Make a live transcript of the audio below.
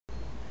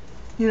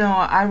You know,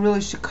 I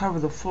really should cover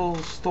the full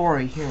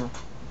story here.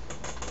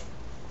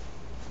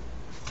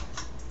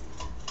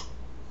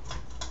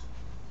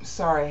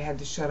 Sorry, I had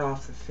to shut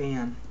off the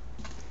fan.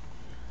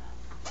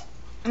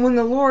 When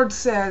the Lord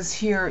says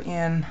here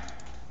in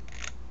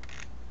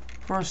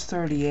verse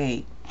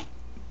 38,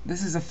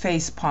 this is a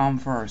facepalm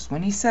verse.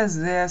 When he says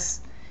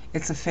this,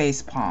 it's a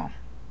facepalm.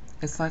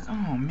 It's like,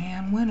 oh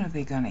man, when are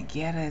they going to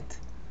get it?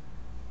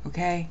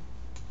 Okay?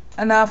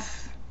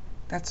 Enough.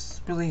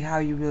 That's really how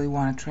you really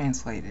want to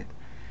translate it.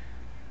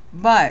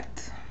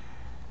 But,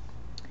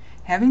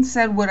 having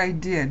said what I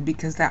did,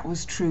 because that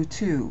was true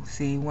too.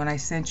 See, when I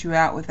sent you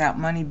out with that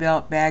money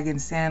belt, bag,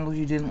 and sandals,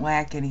 you didn't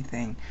lack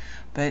anything.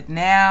 But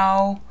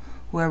now,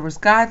 whoever's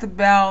got the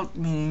belt,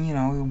 meaning, you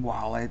know, your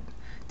wallet,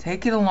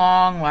 take it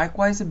along,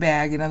 likewise a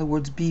bag. In other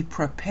words, be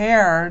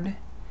prepared.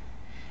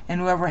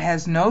 And whoever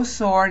has no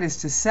sword is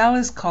to sell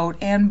his coat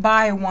and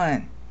buy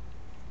one.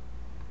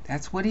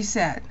 That's what he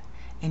said.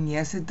 And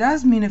yes, it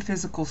does mean a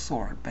physical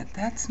sword, but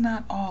that's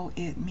not all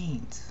it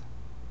means.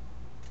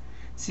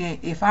 See,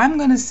 if I'm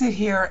going to sit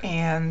here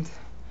and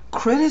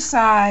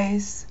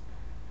criticize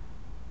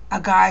a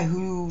guy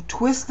who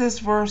twists this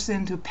verse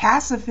into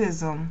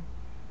pacifism,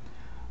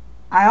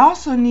 I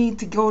also need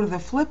to go to the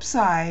flip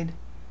side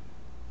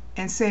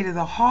and say to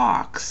the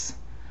hawks,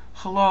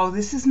 hello,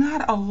 this is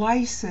not a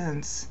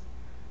license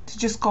to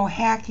just go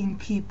hacking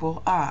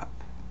people up.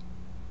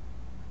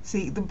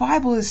 See, the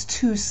Bible is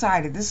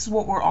two-sided. This is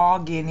what we're all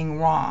getting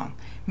wrong,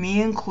 me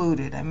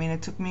included. I mean,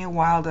 it took me a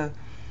while to,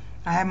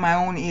 I have my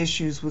own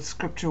issues with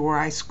scripture where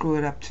I screw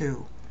it up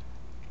too.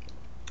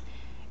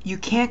 You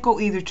can't go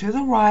either to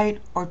the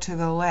right or to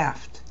the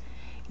left.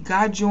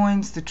 God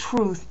joins the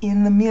truth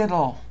in the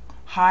middle,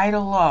 high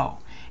to low.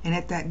 And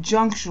at that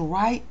juncture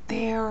right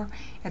there,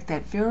 at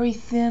that very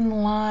thin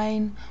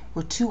line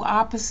where two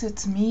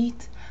opposites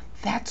meet,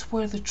 that's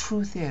where the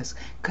truth is.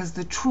 Because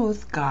the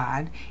truth,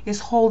 God, is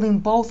holding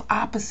both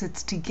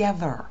opposites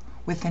together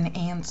with an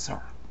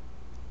answer.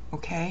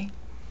 Okay?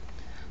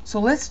 So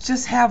let's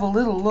just have a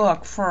little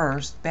look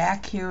first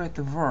back here at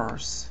the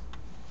verse.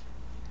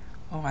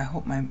 Oh, I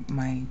hope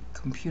my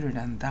computer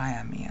doesn't die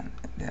on me on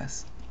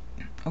this.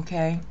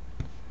 Okay?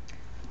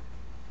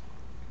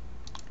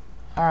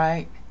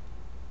 Alright.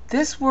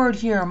 This word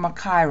here,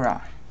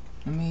 Makaira.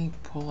 Let me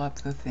pull up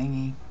the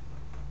thingy.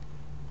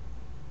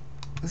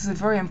 This is a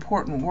very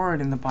important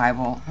word in the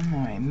Bible. Oh,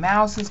 my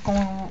mouse is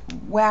going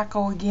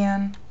wacko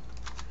again.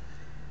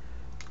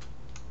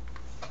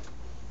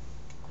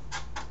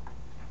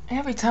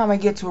 Every time I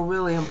get to a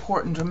really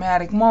important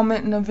dramatic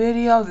moment in a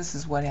video, this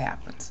is what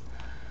happens.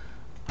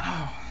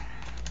 Oh.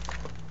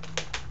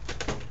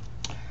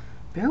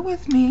 Bear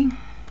with me.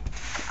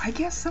 I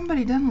guess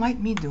somebody doesn't like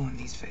me doing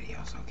these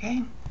videos,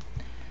 okay?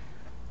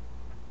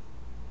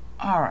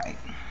 Alright.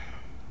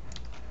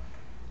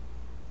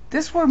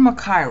 This word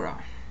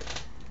Makaira.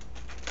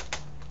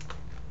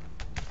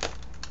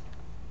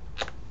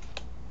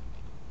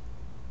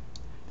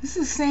 This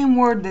is the same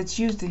word that's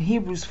used in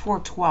Hebrews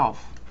 4:12.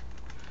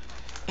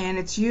 And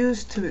it's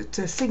used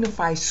to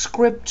signify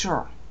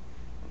scripture.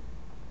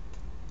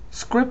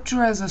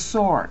 Scripture as a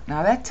sword.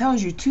 Now that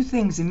tells you two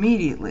things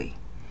immediately.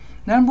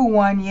 Number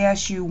one,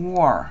 yes, you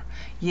war.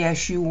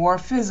 Yes, you war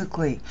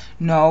physically.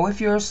 No,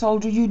 if you're a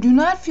soldier, you do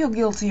not feel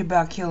guilty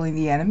about killing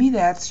the enemy.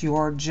 That's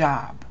your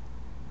job.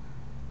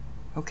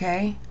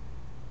 Okay?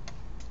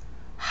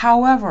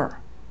 However,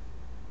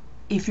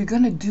 if you're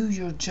going to do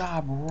your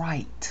job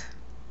right,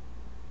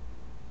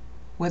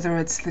 whether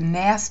it's the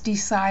nasty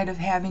side of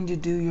having to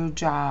do your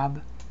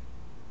job,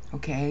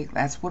 okay,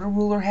 that's what a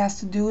ruler has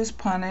to do, is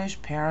punish,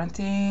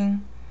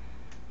 parenting.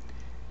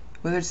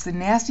 Whether it's the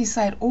nasty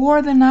side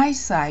or the nice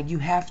side, you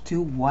have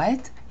to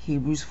what?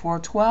 Hebrews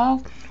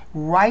 4:12,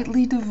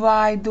 rightly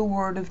divide the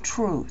word of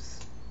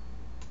truth.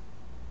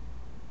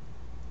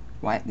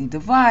 Rightly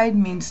divide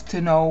means to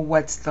know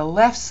what's the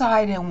left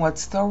side and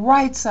what's the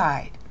right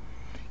side.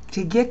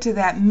 To get to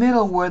that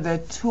middle where the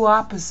two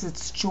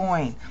opposites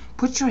join.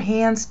 Put your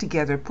hands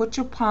together, put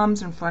your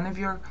palms in front of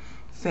your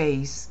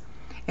face,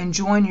 and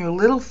join your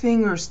little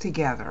fingers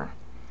together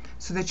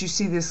so that you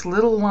see this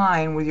little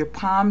line with your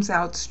palms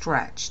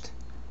outstretched.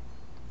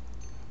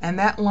 And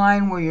that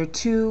line where your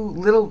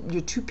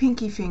two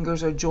pinky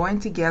fingers are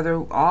joined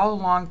together all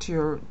along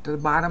to the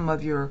bottom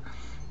of your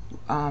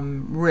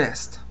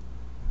wrist.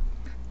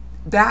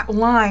 That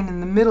line in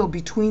the middle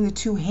between the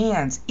two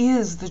hands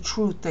is the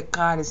truth that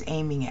God is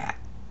aiming at.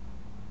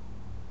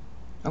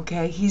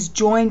 Okay, he's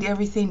joined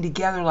everything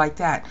together like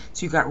that.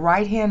 So you got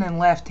right hand and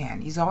left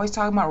hand. He's always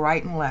talking about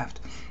right and left.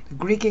 The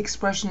Greek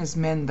expression is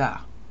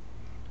menda.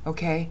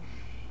 Okay,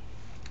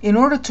 in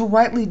order to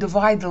rightly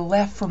divide the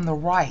left from the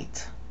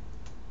right,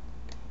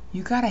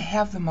 you got to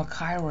have the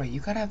Makaira. You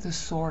got to have the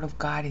sword of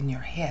God in your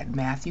head.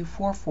 Matthew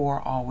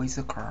 4:4, always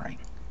occurring.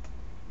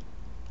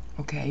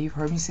 Okay, you've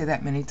heard me say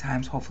that many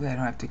times. Hopefully I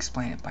don't have to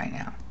explain it by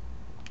now.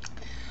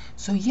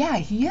 So yeah,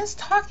 he is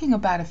talking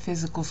about a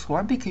physical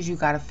sword because you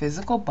got a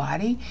physical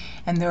body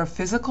and there are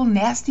physical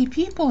nasty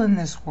people in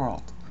this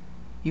world.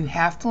 You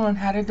have to learn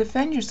how to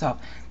defend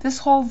yourself. This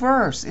whole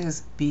verse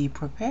is be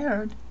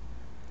prepared.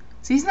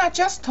 See, he's not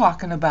just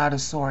talking about a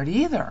sword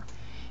either.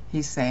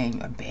 He's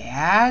saying a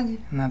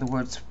bag, in other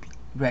words,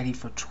 ready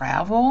for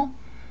travel.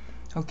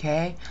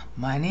 Okay,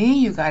 money,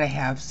 you got to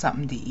have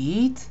something to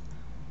eat,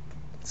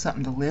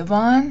 something to live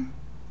on,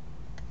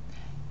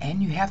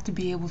 and you have to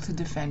be able to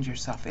defend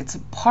yourself. It's a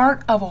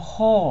part of a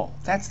whole.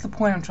 That's the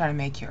point I'm trying to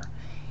make here.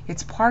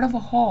 It's part of a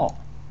whole.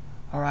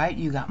 All right,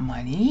 you got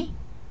money.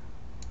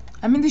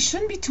 I mean, this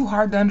shouldn't be too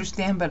hard to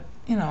understand, but,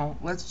 you know,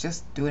 let's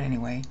just do it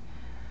anyway.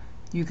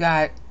 You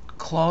got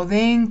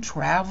clothing,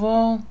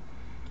 travel,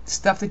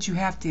 stuff that you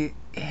have to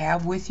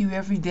have with you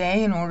every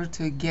day in order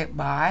to get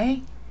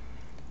by.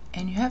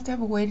 And you have to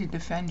have a way to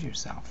defend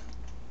yourself.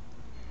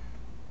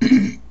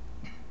 You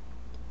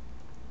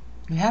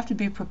have to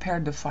be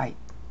prepared to fight.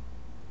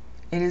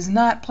 It is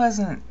not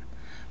pleasant.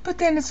 But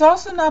then it's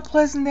also not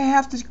pleasant to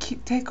have to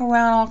take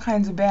around all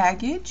kinds of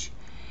baggage.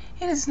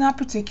 And it's not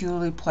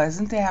particularly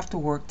pleasant to have to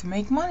work to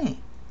make money.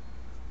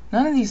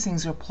 None of these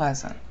things are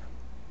pleasant.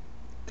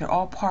 They're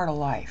all part of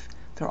life.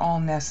 They're all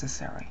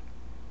necessary.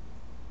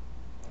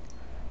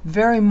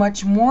 Very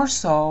much more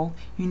so,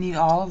 you need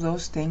all of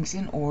those things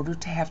in order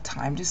to have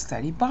time to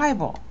study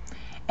Bible.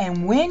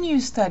 And when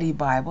you study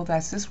Bible,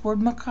 that's this word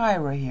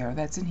Makaira here,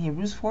 that's in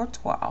Hebrews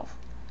 4:12,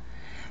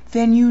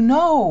 then you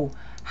know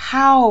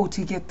how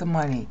to get the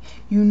money.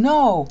 You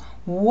know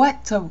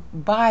what to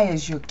buy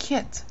as your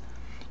kit.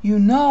 You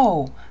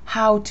know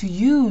how to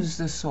use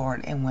the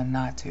sword and when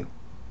not to.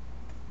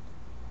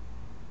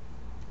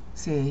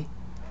 See,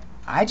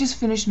 I just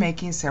finished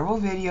making several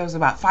videos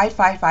about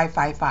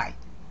fight.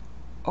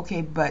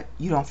 Okay, but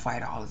you don't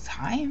fight all the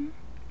time.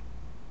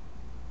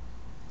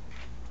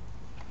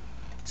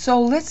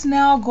 So let's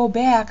now go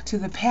back to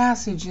the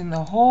passage in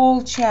the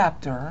whole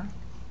chapter.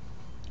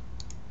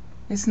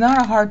 It's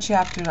not a hard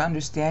chapter to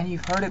understand.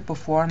 You've heard it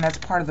before, and that's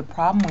part of the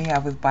problem we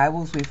have with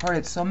Bibles. We've heard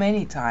it so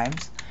many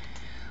times.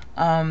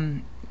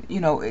 You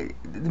know,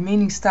 the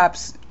meaning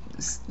stops,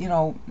 you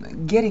know,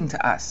 getting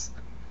to us.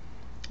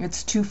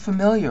 It's too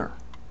familiar.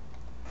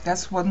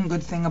 That's one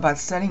good thing about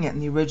studying it in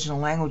the original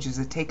language, is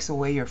it takes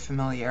away your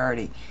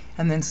familiarity,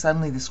 and then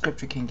suddenly the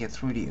scripture can get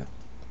through to you.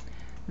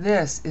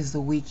 This is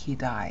the week he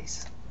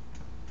dies.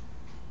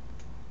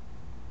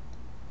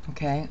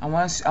 Okay, I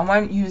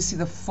want you to see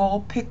the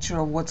full picture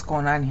of what's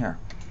going on here.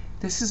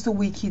 This is the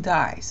week he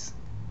dies.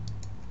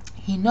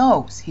 He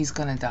knows he's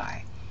going to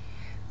die.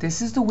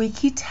 This is the week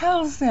he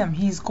tells them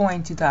he's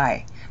going to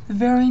die. The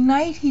very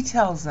night he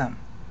tells them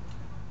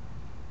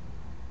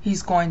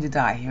he's going to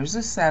die. Here's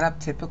a setup,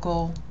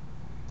 typical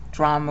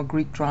drama,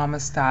 Greek drama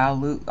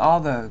style. All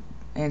the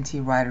NT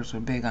writers were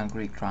big on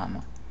Greek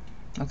drama.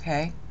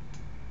 Okay?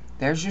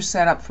 There's your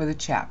setup for the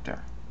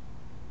chapter.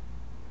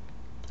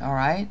 All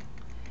right?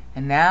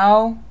 And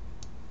now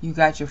you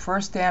got your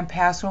first day on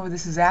Passover.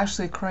 This is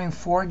actually occurring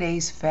 4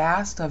 days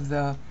fast of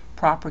the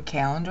proper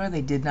calendar.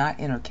 They did not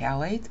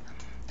intercalate.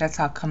 That's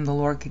how come the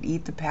Lord could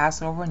eat the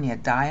Passover and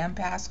yet die on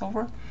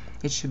Passover.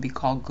 It should be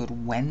called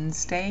Good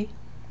Wednesday.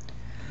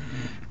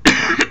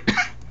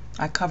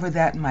 I covered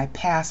that in my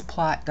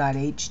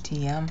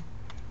passplot.htm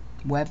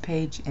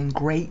webpage in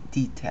great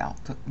detail.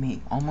 It took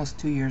me almost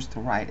 2 years to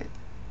write it.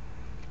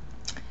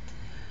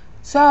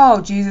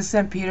 So Jesus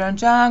sent Peter and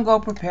John, go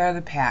prepare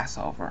the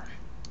Passover.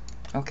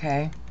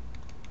 Okay.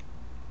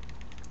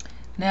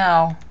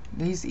 Now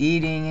he's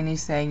eating and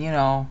he's saying, you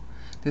know,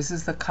 this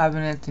is the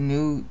covenant, the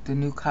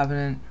new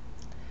covenant.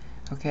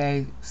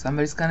 Okay,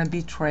 somebody's gonna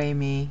betray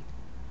me.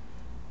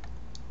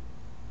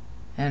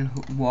 And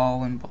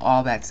woe and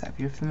all that stuff.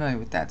 You're familiar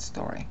with that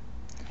story.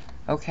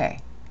 Okay.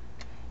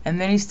 And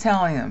then he's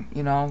telling them,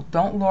 you know,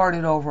 don't lord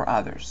it over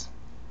others.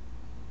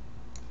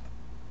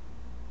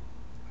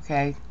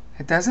 Okay?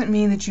 It doesn't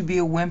mean that you be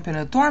a wimp and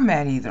a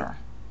doormat either.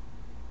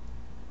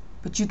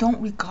 But you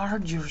don't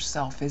regard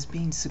yourself as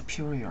being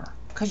superior.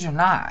 Because you're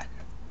not.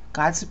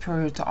 God's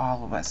superior to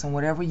all of us. And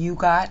whatever you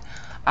got,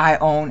 I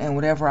own. And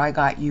whatever I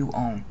got, you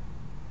own.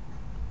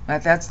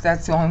 That's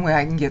the only way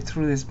I can get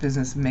through this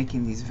business of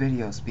making these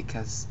videos,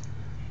 because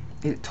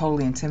it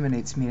totally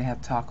intimidates me to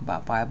have to talk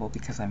about Bible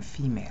because I'm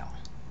female.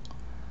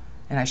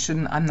 And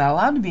I'm not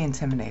allowed to be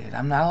intimidated.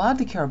 I'm not allowed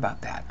to care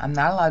about that. I'm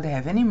not allowed to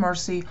have any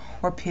mercy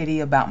or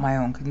pity about my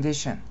own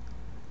condition.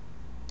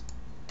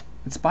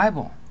 It's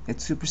Bible. It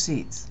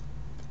supersedes.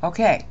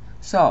 Okay,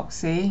 so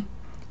see,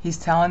 he's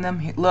telling them,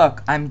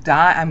 look, I'm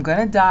going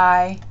to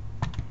die,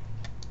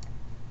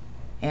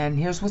 and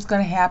here's what's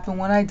going to happen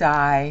when I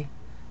die.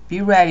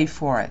 Be ready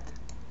for it.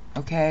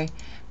 Okay?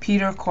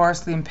 Peter, of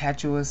course, the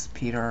impetuous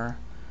Peter.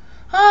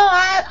 Oh,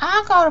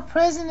 I'll go to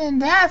prison and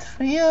death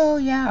for you.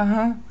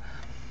 Yeah,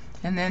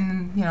 And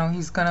then, you know,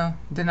 he's going to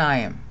deny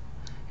him.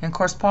 And, of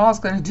course, Paul's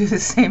going to do the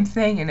same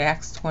thing in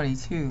Acts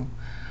 22.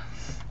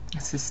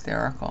 It's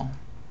hysterical.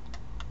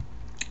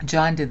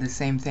 John did the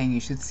same thing. You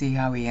should see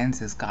how he ends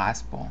his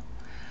gospel.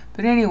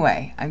 But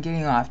anyway, I'm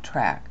getting off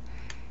track.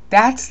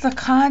 That's the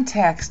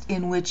context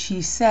in which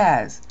he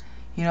says,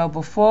 you know,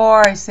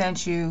 before I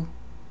sent you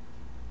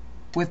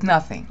with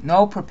nothing,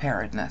 no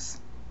preparedness.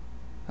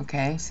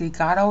 Okay? See,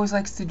 God always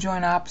likes to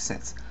join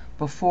opposites.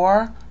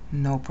 Before,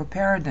 no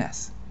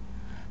preparedness.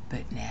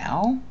 But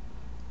now,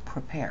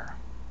 prepare.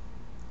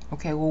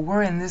 Okay, well,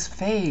 we're in this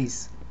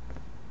phase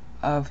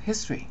of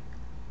history.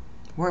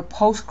 We're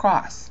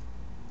post-cross.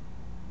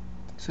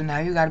 So now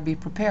you got to be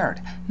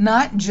prepared.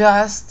 Not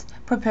just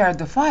prepared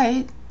to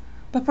fight,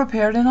 but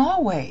prepared in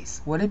all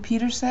ways. What did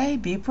Peter say?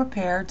 Be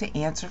prepared to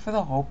answer for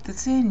the hope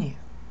that's in you.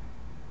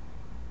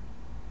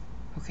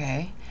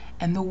 Okay?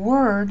 And the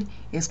word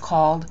is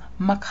called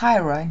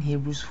Makaira in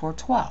Hebrews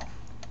 4:12.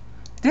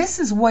 This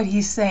is what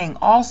he's saying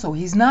also.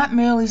 He's not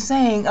merely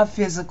saying a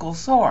physical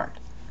sword.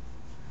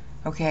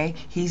 Okay?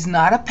 He's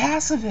not a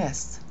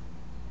pacifist.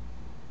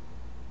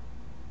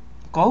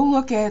 Go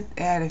look at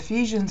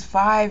Ephesians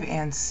 5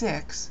 and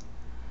 6,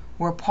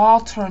 where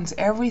Paul turns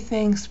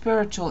everything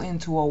spiritual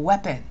into a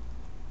weapon.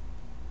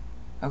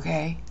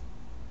 Okay?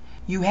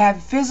 You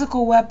have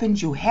physical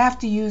weapons, you have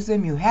to use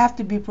them, you have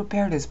to be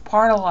prepared as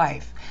part of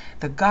life.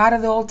 The God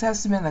of the Old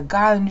Testament and the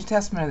God of the New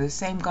Testament are the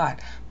same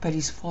God, but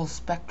he's full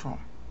spectrum.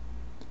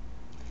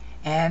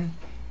 And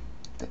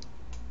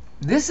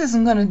this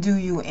isn't going to do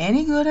you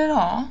any good at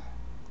all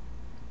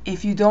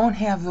if you don't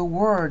have the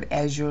Word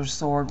as your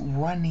sword,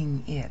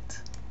 running it.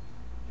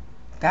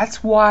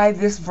 That's why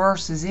this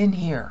verse is in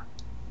here.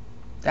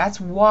 That's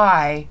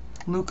why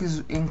Luke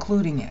is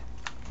including it.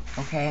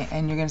 Okay,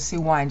 and you're going to see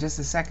why in just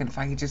a second if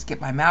I could just get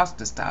my mouse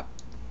to stop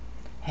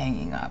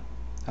hanging up.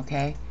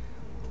 Okay,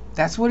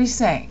 that's what he's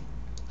saying.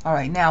 All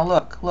right, now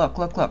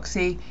look.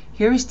 See,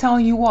 here he's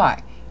telling you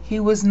why. He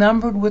was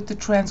numbered with the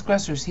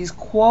transgressors. He's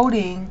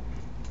quoting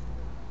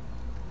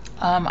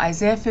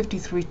Isaiah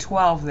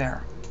 53:12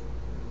 there.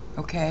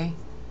 Okay,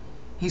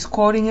 he's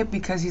quoting it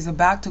because he's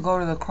about to go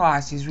to the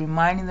cross. He's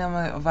reminding them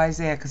of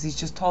Isaiah because he's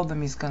just told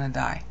them he's going to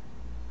die.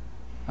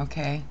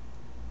 Okay,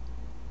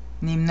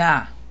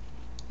 Nimna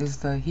is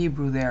the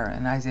Hebrew there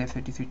in Isaiah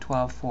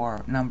 53:12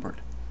 for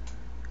numbered.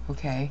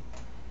 Okay,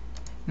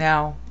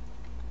 now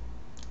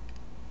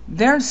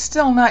they're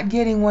still not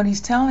getting what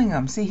he's telling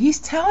them. See, he's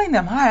telling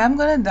them, hi, I'm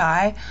going to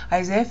die.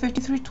 Isaiah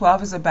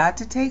 53:12 is about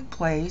to take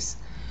place.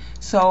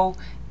 So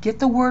get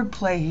the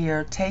wordplay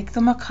here. Take the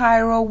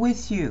Makairo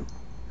with you.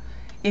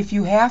 If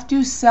you have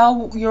to,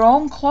 sell your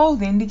own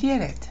clothing to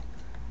get it.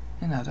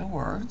 In other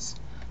words,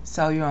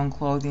 sell your own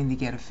clothing to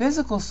get a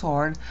physical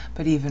sword,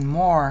 but even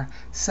more,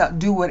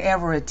 do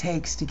whatever it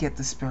takes to get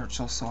the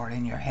spiritual sword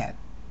in your head.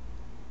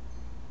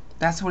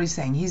 That's what he's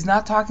saying. He's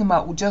not talking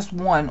about just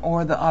one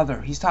or the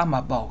other. He's talking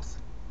about both.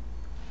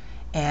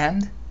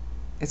 And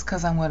it's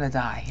because I'm going to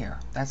die here.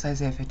 That's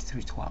Isaiah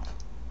 53:12.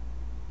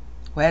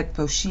 Wet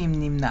voshim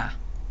nimna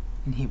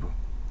in Hebrew,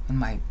 in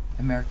my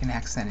American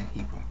accent in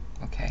Hebrew.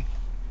 Okay.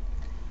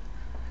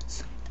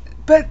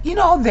 But, you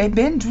know, they've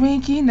been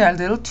drinking. They're a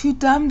little too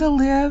dumb to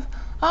live.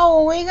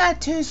 Oh, we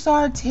got 2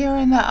 swords here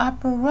in the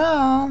upper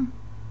room.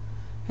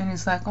 And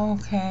he's like,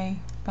 okay,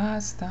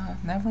 basta,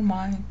 never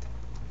mind.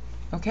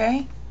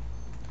 Okay?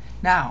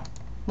 Now,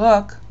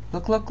 look.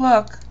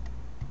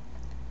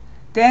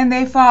 Then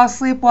they fall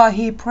asleep while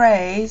he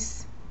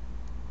prays.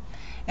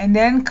 And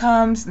then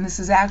comes, and this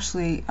is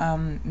actually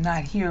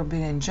not here, but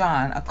in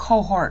John, a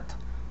cohort.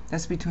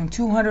 That's between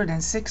 200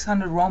 and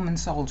 600 Roman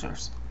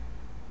soldiers.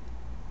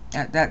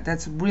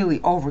 That's really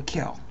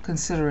overkill,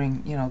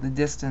 considering, you know, the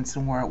distance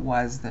and where it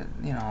was,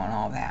 and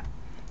all that.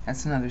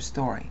 That's another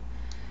story.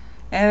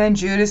 And then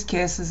Judas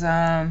kisses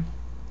him.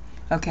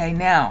 Okay,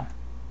 now,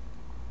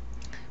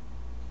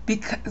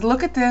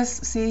 look at this.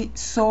 See,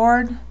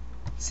 sword.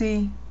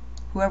 See,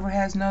 whoever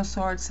has no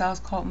sword, sells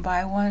colt and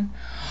buy one.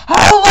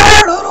 Oh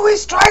Lord, who do we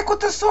strike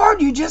with the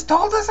sword? You just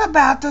told us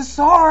about the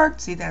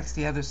sword. See, that's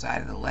the other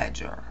side of the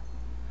ledger.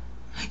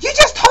 You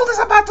just told us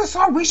about the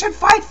sword. We should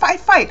fight.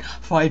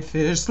 Fight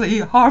fiercely,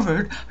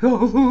 Harvard.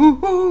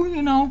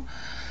 No,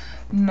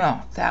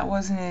 that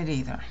wasn't it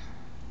either.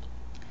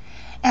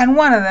 And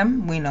one of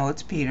them, we know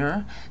it's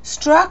Peter,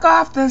 struck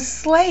off the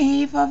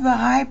slave of the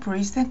high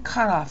priest and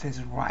cut off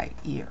his right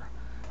ear.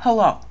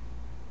 Hello.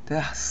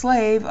 The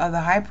slave of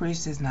the high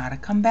priest is not a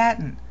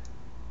combatant.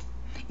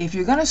 If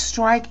you're going to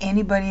strike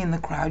anybody in the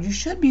crowd, you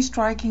should be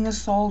striking a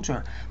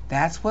soldier.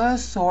 That's what a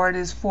sword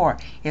is for.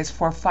 It's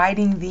for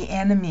fighting the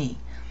enemy.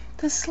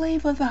 The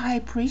slave of the high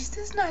priest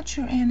is not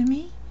your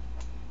enemy.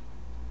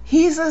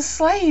 He's a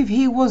slave.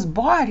 He was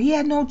bought. He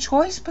had no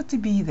choice but to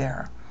be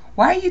there.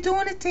 Why are you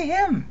doing it to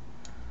him?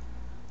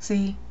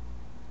 See,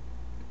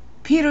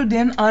 Peter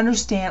didn't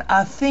understand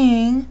a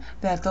thing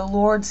that the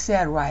Lord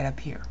said right up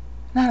here.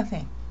 Not a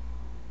thing.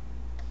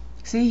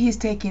 See, he's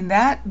taking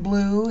that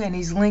blue and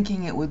he's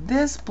linking it with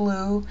this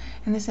blue,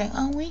 and they're saying,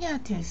 oh, we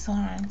got 2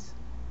 swords.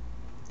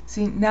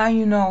 See, now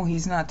you know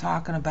he's not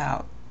talking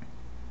about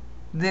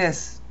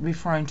this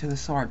referring to the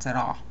swords at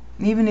all.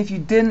 Even if you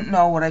didn't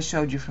know what I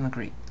showed you from the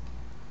Greek.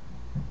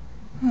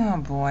 Oh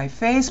boy,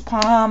 face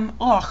palm.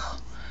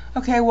 Ugh.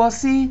 Okay, well,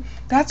 see,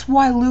 that's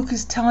why Luke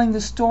is telling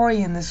the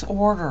story in this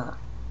order.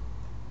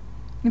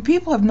 And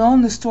people have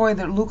known the story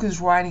that Luke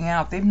is writing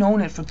out. They've known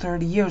it for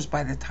 30 years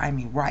by the time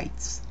he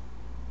writes.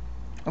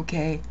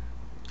 Okay,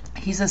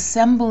 He's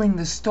assembling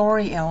the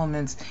story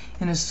elements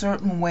in a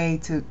certain way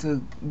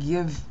to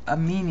give a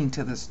meaning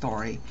to the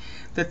story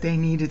that they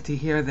needed to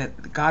hear,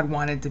 that God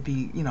wanted to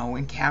be,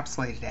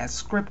 encapsulated as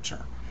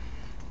scripture.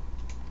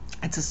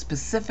 It's a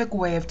specific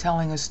way of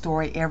telling a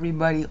story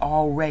everybody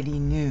already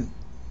knew.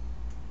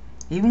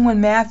 Even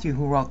when Matthew,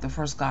 who wrote the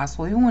first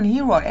gospel, even when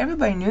he wrote,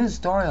 everybody knew the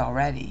story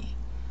already.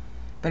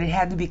 But it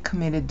had to be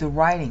committed to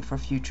writing for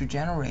future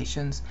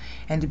generations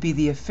and to be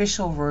the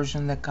official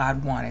version that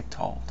God wanted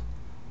told.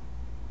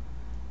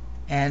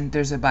 And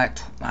there's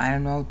about,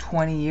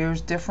 20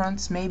 years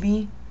difference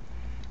maybe.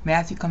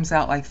 Matthew comes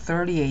out like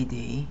 30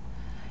 AD,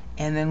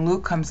 and then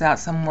Luke comes out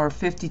somewhere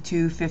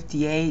 52,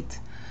 58,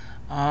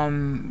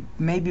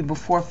 maybe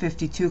before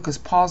 52, because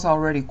Paul's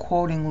already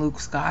quoting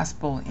Luke's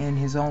gospel in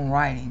his own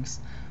writings,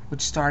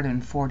 which started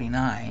in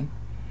 49.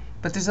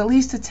 But there's at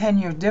least a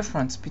 10-year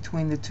difference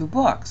between the two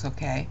books,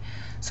 okay?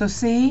 So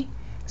see,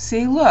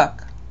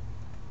 look.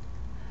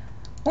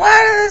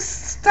 One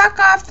stuck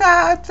off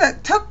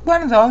took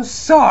one of those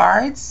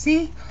swords,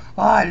 see?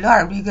 Oh,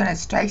 Lord, we're going to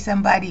strike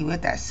somebody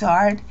with a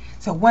sword.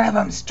 So one of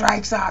them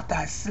strikes off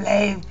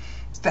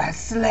the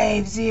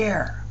slave's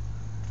ear.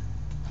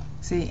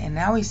 See, and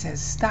now he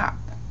says stop.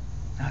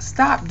 Now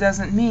stop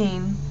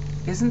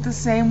isn't the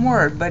same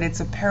word, but it's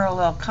a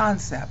parallel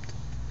concept.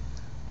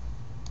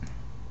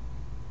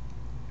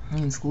 It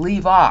means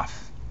leave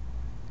off,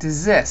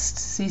 desist,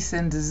 cease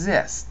and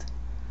desist.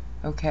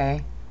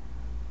 Okay?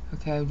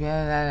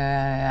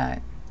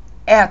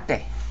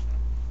 Ate.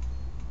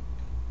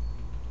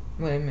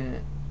 Wait a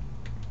minute.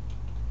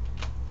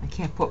 I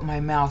can't put my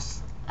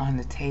mouse on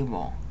the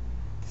table.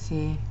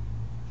 See?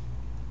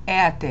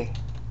 Ate.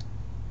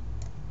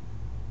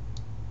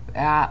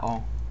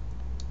 Uh-oh.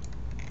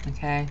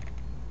 Okay?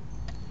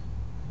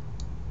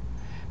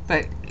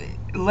 But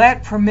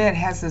let permit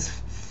has this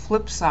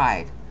flip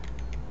side.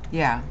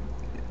 Yeah.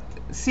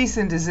 Cease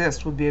and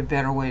desist would be a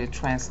better way to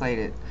translate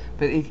it.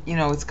 But if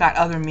it's got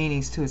other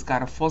meanings too. It's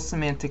got a full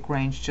semantic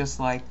range, just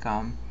like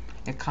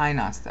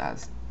ekinos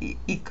does.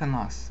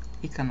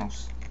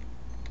 Ikonos.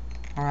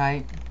 All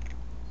right.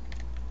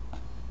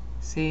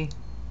 See,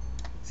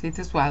 this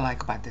is what I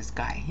like about this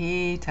guy.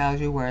 He tells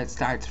you where it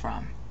starts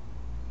from.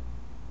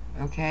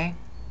 Okay.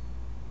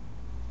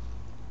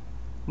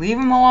 Leave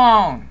him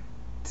alone.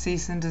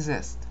 Cease and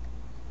desist.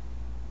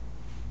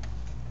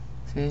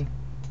 See.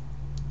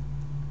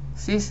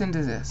 Cease and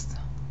desist.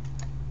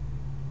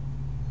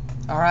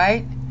 All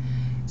right?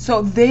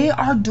 So they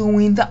are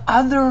doing the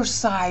other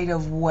side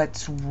of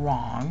what's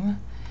wrong.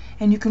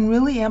 And you can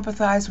really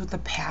empathize with the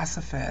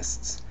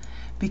pacifists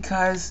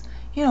because,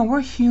 we're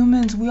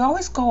humans. We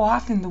always go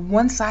off in the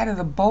one side of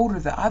the boat or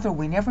the other.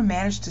 We never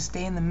manage to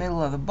stay in the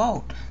middle of the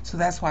boat. So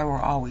that's why we're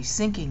always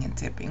sinking and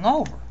tipping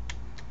over.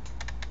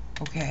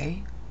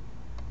 Okay?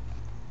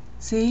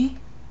 See?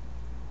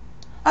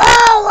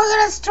 Oh, we're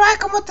going to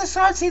strike him with the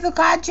sword. See, the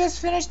God just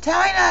finished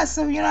telling us.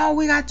 So,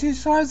 we got 2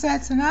 swords.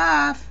 That's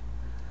enough.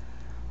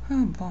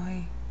 Oh,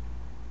 boy.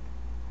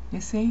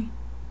 You see?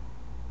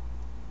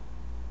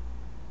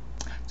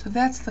 So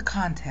that's the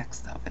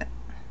context of it.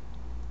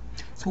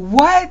 So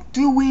what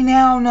do we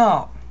now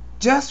know?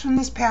 Just from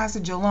this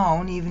passage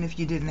alone, even if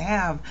you didn't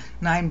have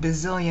 9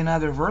 bazillion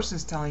other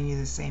verses telling you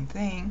the same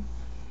thing.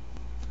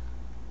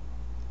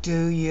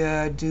 Do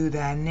you do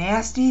the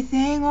nasty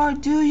thing or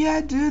do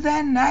you do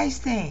the nice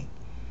thing?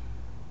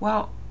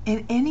 Well,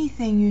 in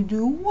anything you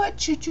do, what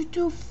should you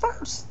do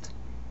first?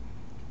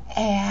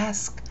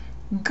 Ask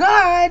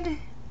God.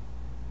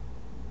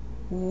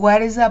 What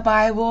does the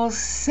Bible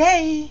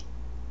say?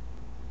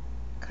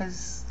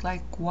 Because,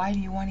 why do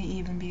you want to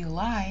even be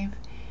alive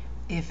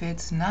if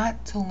it's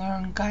not to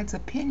learn God's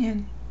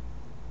opinion?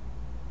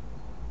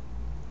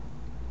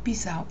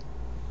 Peace out.